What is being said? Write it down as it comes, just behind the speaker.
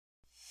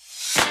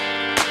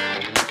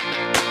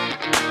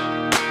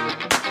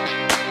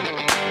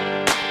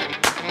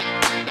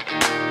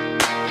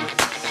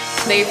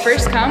They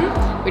first come,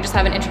 we just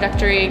have an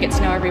introductory, get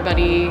to know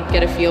everybody,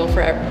 get a feel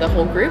for the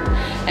whole group,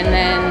 and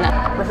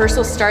then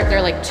rehearsals start. There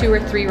are like 2 or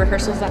 3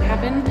 rehearsals that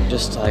happen.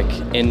 Just like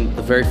in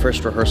the very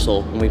first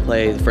rehearsal, when we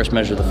play the first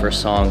measure of the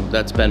first song,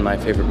 that's been my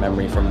favorite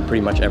memory from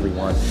pretty much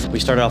everyone. We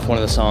started off one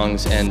of the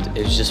songs and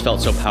it just felt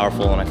so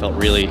powerful, and I felt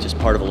really just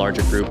part of a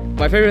larger group.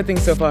 My favorite thing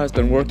so far has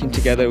been working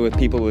together with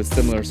people with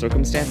similar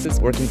circumstances.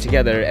 Working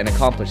together and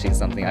accomplishing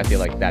something, I feel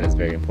like that is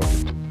very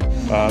important.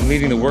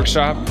 Leading the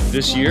workshop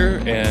this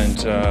year,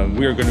 and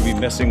we are going to be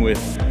messing with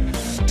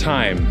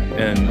time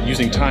and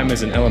using time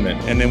as an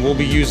element. And then we'll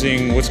be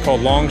using what's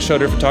called long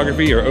shutter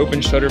photography or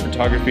open shutter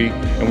photography,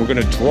 and we're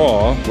going to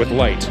draw with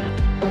light.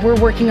 We're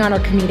working on our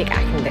comedic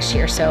acting this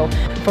year, so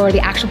for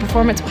the actual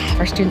performance, we'll have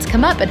our students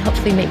come up and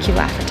hopefully make you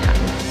laugh in time.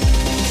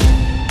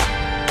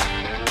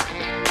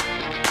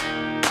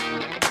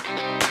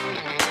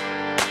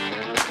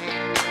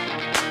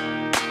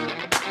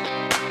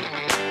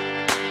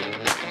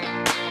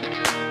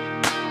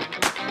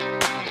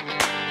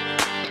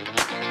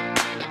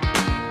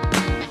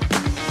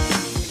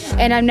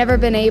 And I've never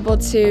been able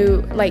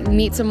to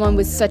meet someone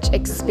with such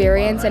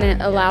experience, and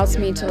it allows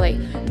me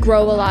to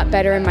grow a lot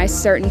better in my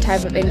certain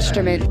type of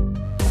instrument.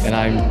 And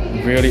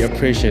I really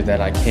appreciate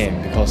that I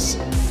came, because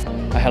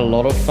I had a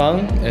lot of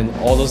fun, and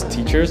all those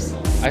teachers,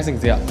 I think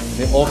they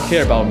all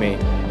care about me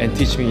and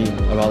teach me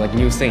about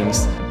new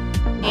things.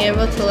 Being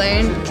able to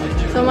learn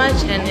so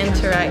much and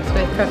interact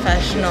with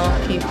professional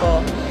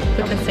people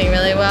who can sing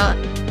really well.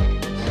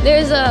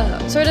 There's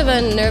a sort of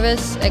a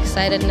nervous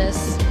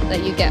excitedness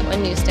that you get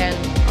when you stand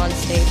on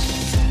stage.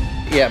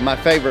 Yeah, my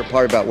favorite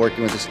part about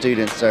working with the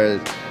students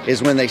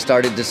is when they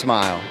started to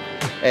smile,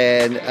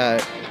 and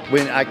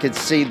when I could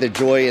see the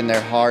joy in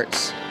their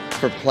hearts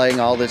for playing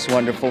all this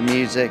wonderful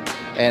music,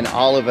 and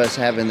all of us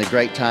having the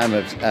great time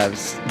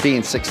of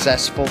being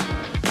successful.